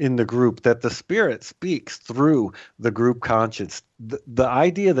wisdom in the group, that the Spirit speaks through the group conscience. The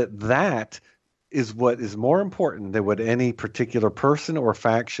idea that is what is more important than what any particular person or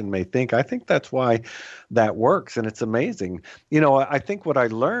faction may think. I think that's why that works, and it's amazing. I think what I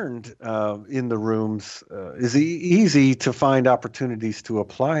learned in the rooms is easy to find opportunities to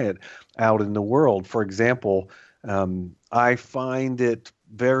apply it out in the world. For example, I find it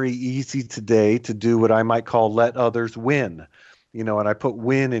very easy today to do what I might call let others win. And I put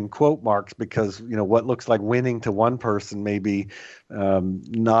win in quote marks because, what looks like winning to one person may be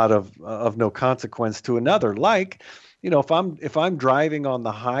not of no consequence to another. Like, if I'm driving on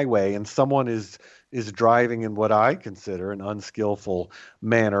the highway and someone is driving in what I consider an unskillful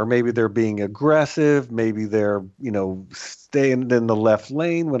manner, maybe they're being aggressive, maybe they're, staying in the left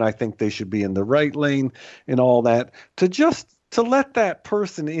lane when I think they should be in the right lane and all that, to let that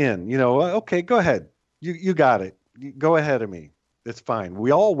person in, okay, go ahead. You got it. Go ahead of me. It's fine.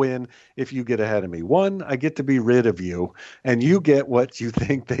 We all win if you get ahead of me. One, I get to be rid of you, and you get what you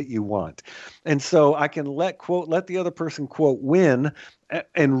think that you want. And so I can let the other person, quote, win.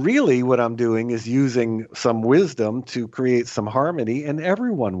 And really what I'm doing is using some wisdom to create some harmony, and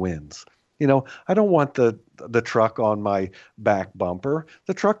everyone wins. I don't want the truck on my back bumper.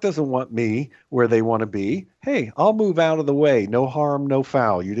 The truck doesn't want me where they want to be. Hey, I'll move out of the way. No harm, no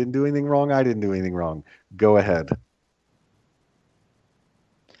foul. You didn't do anything wrong. I didn't do anything wrong. Go ahead.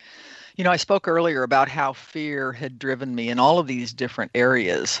 I spoke earlier about how fear had driven me in all of these different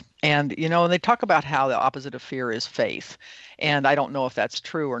areas. And, they talk about how the opposite of fear is faith. And I don't know if that's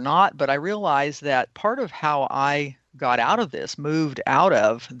true or not, but I realized that part of how I got out of this, moved out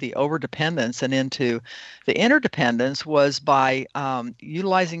of the overdependence and into the interdependence, was by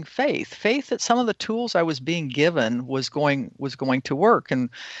utilizing faith that some of the tools I was being given was going to work.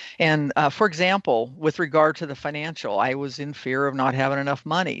 And for example, with regard to the financial, I was in fear of not having enough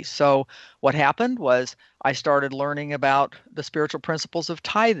money. So what happened was I started learning about the spiritual principles of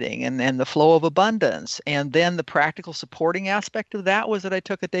tithing and the flow of abundance. And then the practical supporting aspect of that was that I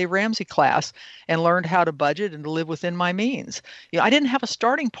took a Dave Ramsey class and learned how to budget and to live within my means. I didn't have a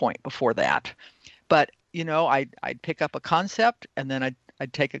starting point before that, but I'd pick up a concept and then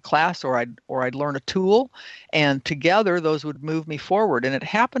I'd take a class or I'd learn a tool, and together those would move me forward. And it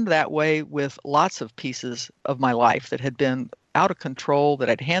happened that way with lots of pieces of my life that had been out of control, that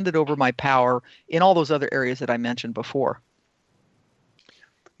I'd handed over my power in all those other areas that I mentioned before.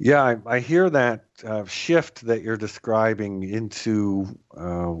 Yeah, I hear that shift that you're describing into,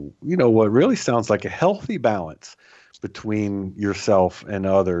 what really sounds like a healthy balance between yourself and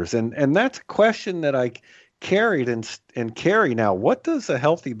others. And that's a question that I carried and carry now. What does a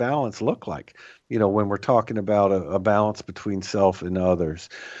healthy balance look like? When we're talking about a balance between self and others.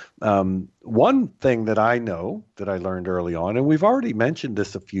 One thing that I know that I learned early on, and we've already mentioned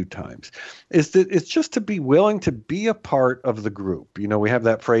this a few times, is that it's just to be willing to be a part of the group. We have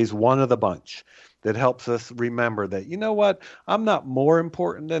that phrase, one of the bunch, that helps us remember that, I'm not more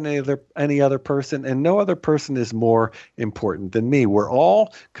important than any other person, and no other person is more important than me. We're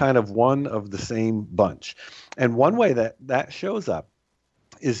all kind of one of the same bunch. And one way that shows up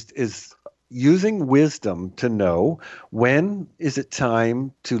is using wisdom to know when is it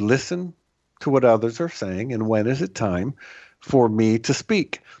time to listen to what others are saying and when is it time for me to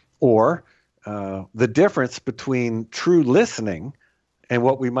speak, or the difference between true listening and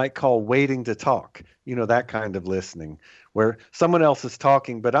what we might call waiting to talk, that kind of listening where someone else is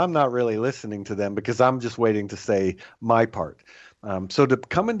talking, but I'm not really listening to them because I'm just waiting to say my part. So to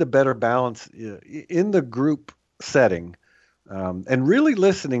come into better balance in the group setting, and really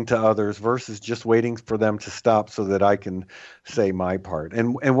listening to others versus just waiting for them to stop so that I can say my part.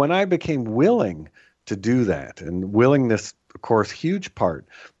 And when I became willing to do that, and willingness, of course, huge part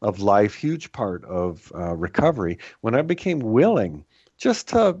of life, huge part of recovery, when I became willing just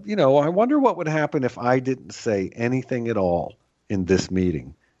to, I wonder what would happen if I didn't say anything at all in this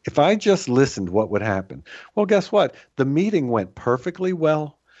meeting. If I just listened, what would happen? Well, guess what? The meeting went perfectly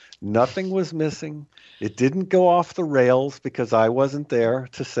well. Nothing was missing. It didn't go off the rails because I wasn't there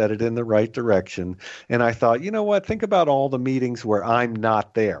to set it in the right direction. And I thought, think about all the meetings where I'm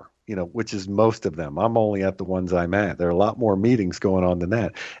not there. which is most of them. I'm only at the ones I'm at. There are a lot more meetings going on than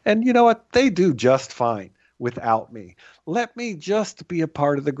that. And you know what? They do just fine without me. Let me just be a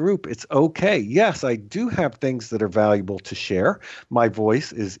part of the group. It's okay. Yes, I do have things that are valuable to share. My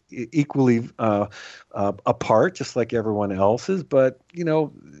voice is equally a part, just like everyone else's, but,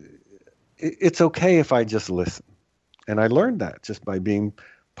 it's okay if I just listen. And I learned that just by being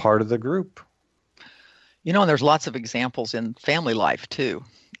part of the group. And there's lots of examples in family life too.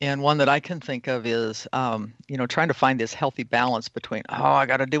 And one that I can think of is, trying to find this healthy balance between, I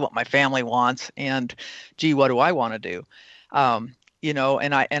got to do what my family wants, and, gee, what do I want to do? And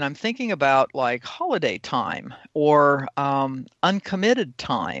I'm thinking about like holiday time or uncommitted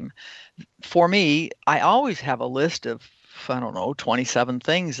time. For me, I always have a list of, 27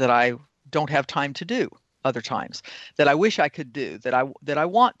 things that I don't have time to do other times, that I wish I could do, that I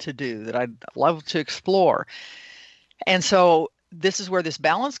want to do, that I'd love to explore. And so this is where this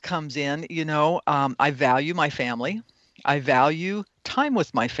balance comes in. I value my family. I value time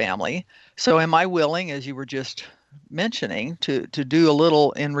with my family. So am I willing, as you were just mentioning, to do a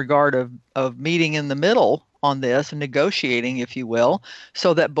little in regard of meeting in the middle on this and negotiating, if you will,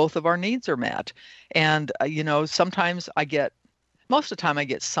 so that both of our needs are met? And, sometimes most of the time I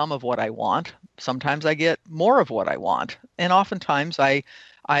get some of what I want. Sometimes I get more of what I want. And oftentimes I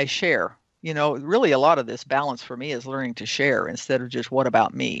share. Really a lot of this balance for me is learning to share instead of just what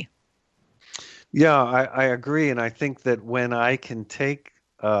about me. Yeah, I agree. And I think that when I can take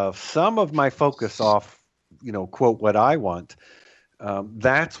some of my focus off, quote, what I want,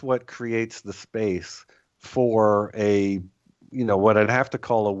 that's what creates the space for what I'd have to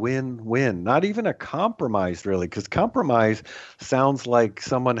call a win-win, not even a compromise, really, because compromise sounds like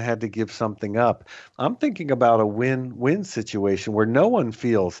someone had to give something up. I'm thinking about a win-win situation where no one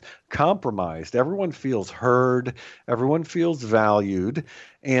feels compromised. Everyone feels heard. Everyone feels valued.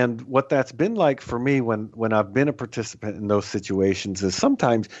 And what that's been like for me when I've been a participant in those situations is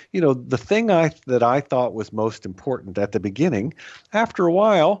sometimes, the thing that I thought was most important at the beginning, after a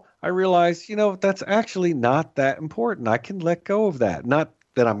while, I realized, that's actually not that important. I can let go of that. Not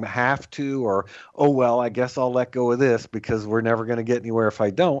that I have to, or, I guess I'll let go of this because we're never going to get anywhere if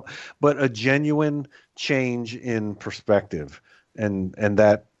I don't, but a genuine change in perspective and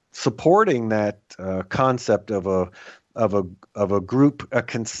that supporting that concept of a group, a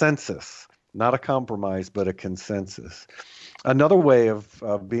consensus, not a compromise, but a consensus. Another way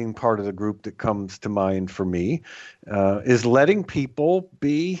of being part of the group that comes to mind for me is letting people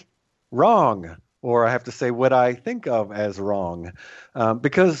be wrong, or I have to say what I think of as wrong.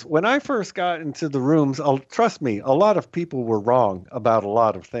 Because when I first got into the rooms, trust me, a lot of people were wrong about a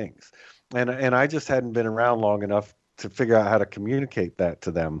lot of things. And I just hadn't been around long enough to figure out how to communicate that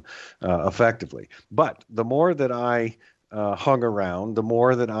to them effectively. But the more that I hung around, the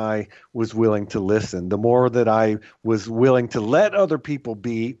more that I was willing to listen, the more that I was willing to let other people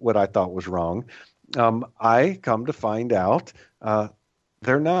be what I thought was wrong, I come to find out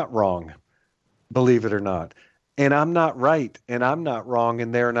they're not wrong, believe it or not. And I'm not right, and I'm not wrong,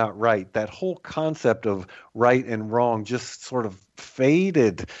 and they're not right. That whole concept of right and wrong just sort of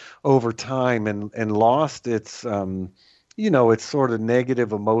faded over time and lost its its sort of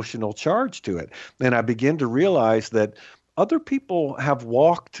negative emotional charge to it. And I begin to realize that other people have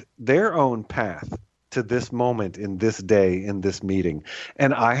walked their own path to this moment in this day, in this meeting.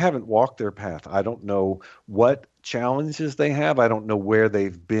 And I haven't walked their path. I don't know what challenges they have. I don't know where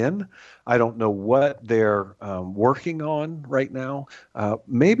they've been. I don't know what they're working on right now.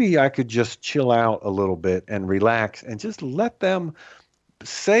 Maybe I could just chill out a little bit and relax and just let them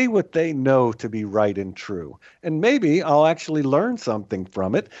say what they know to be right and true. And maybe I'll actually learn something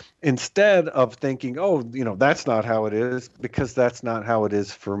from it instead of thinking, that's not how it is, because that's not how it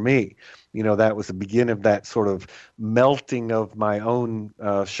is for me. That was the beginning of that sort of melting of my own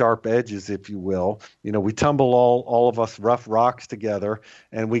sharp edges, if you will. We tumble all of us rough rocks together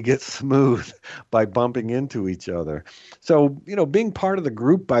and we get smooth by bumping into each other. So, being part of the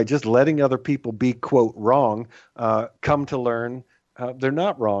group by just letting other people be, quote, wrong, come to learn they're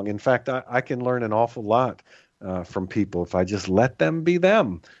not wrong. In fact, I can learn an awful lot from people if I just let them be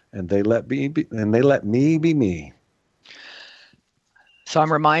them and they let me be me. So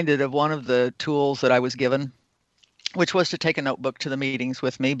I'm reminded of one of the tools that I was given, which was to take a notebook to the meetings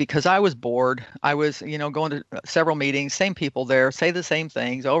with me because I was bored. I was, going to several meetings, same people there, say the same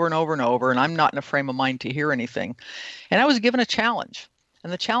things over and over and over, and I'm not in a frame of mind to hear anything. And I was given a challenge.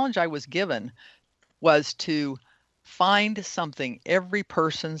 And the challenge I was given was to find something every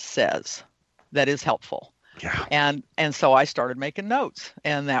person says that is helpful. Yeah. And so I started making notes,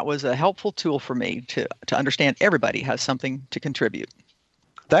 and that was a helpful tool for me to understand everybody has something to contribute.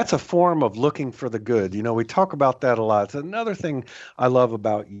 That's a form of looking for the good. You know, we talk about that a lot. It's another thing I love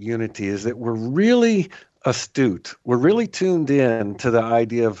about Unity is that we're really astute. We're really tuned in to the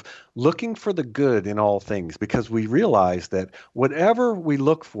idea of looking for the good in all things, because we realize that whatever we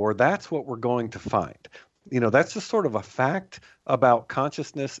look for, that's what we're going to find. You know, that's just sort of a fact about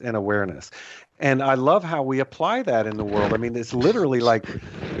consciousness and awareness. And I love how we apply that in the world. I mean, it's literally like,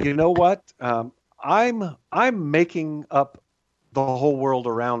 you know what? I'm making up the whole world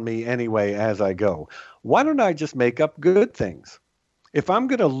around me anyway as I go. Why don't I just make up good things? If I'm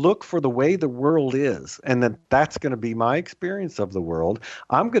going to look for the way the world is, and then that's going to be my experience of the world,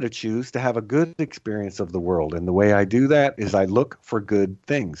 I'm going to choose to have a good experience of the world. And the way I do that is I look for good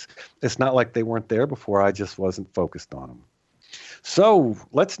things. It's not like they weren't there before. I just wasn't focused on them. So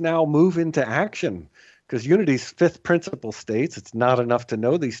let's now move into action, because Unity's fifth principle states it's not enough to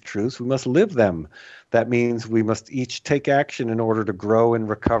know these truths. We must live them. That means we must each take action in order to grow and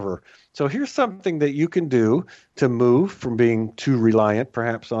recover. So here's something that you can do to move from being too reliant,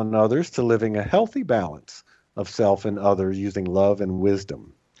 perhaps, on others to living a healthy balance of self and others using love and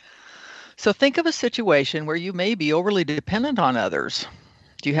wisdom. So think of a situation where you may be overly dependent on others.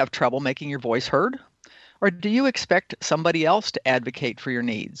 Do you have trouble making your voice heard? Or do you expect somebody else to advocate for your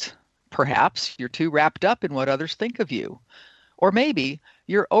needs? Perhaps you're too wrapped up in what others think of you. Or maybe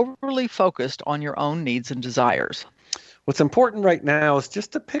you're overly focused on your own needs and desires. What's important right now is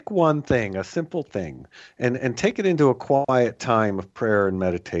just to pick one thing, a simple thing, and take it into a quiet time of prayer and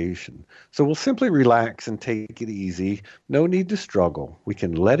meditation. So we'll simply relax and take it easy. No need to struggle. We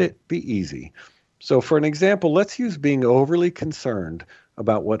can let it be easy. So for an example, let's use being overly concerned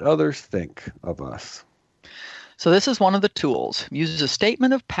about what others think of us. So this is one of the tools. Uses a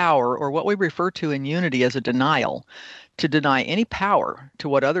statement of power, or what we refer to in Unity as a denial, to deny any power to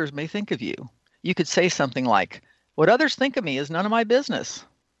what others may think of you. You could say something like, "What others think of me is none of my business."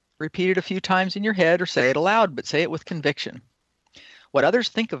 Repeat it a few times in your head or say it aloud, but say it with conviction. What others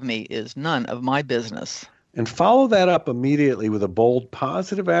think of me is none of my business. And follow that up immediately with a bold,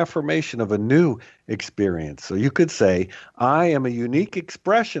 positive affirmation of a new experience. So you could say, I am a unique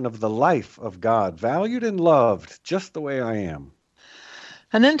expression of the life of God, valued and loved just the way I am.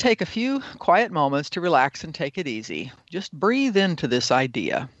 And then take a few quiet moments to relax and take it easy. Just breathe into this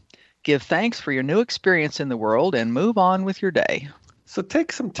idea. Give thanks for your new experience in the world and move on with your day. So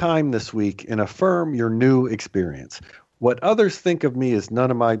take some time this week and affirm your new experience. What others think of me is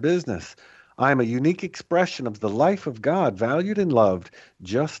none of my business. I am a unique expression of the life of God, valued and loved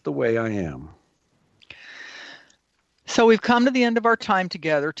just the way I am. So we've come to the end of our time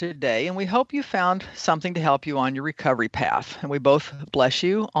together today, and we hope you found something to help you on your recovery path. And we both bless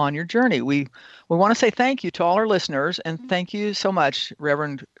you on your journey. We want to say thank you to all our listeners, and thank you so much,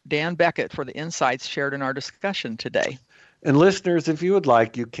 Reverend Dan Beckett, for the insights shared in our discussion today. And listeners, if you would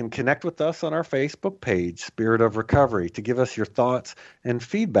like, you can connect with us on our Facebook page, Spirit of Recovery, to give us your thoughts and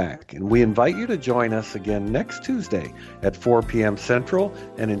feedback. And we invite you to join us again next Tuesday at 4 p.m. Central.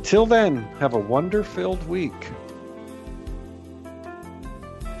 And until then, have a wonder-filled week.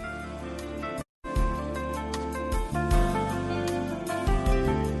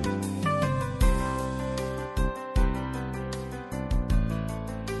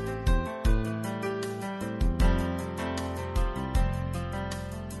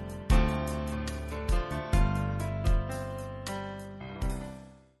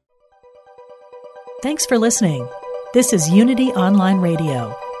 Thanks for listening. This is Unity Online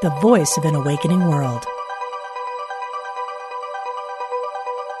Radio, the voice of an awakening world.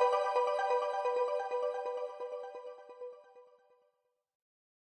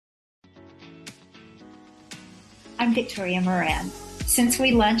 I'm Victoria Moran. Since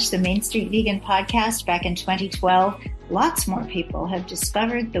we launched the Main Street Vegan podcast back in 2012, lots more people have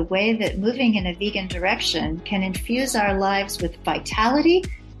discovered the way that moving in a vegan direction can infuse our lives with vitality,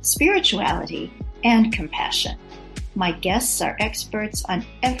 spirituality, and compassion. My guests are experts on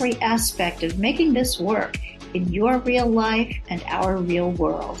every aspect of making this work in your real life and our real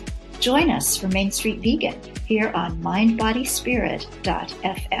world. Join us for Main Street Vegan here on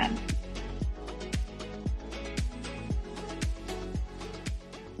mindbodyspirit.fm.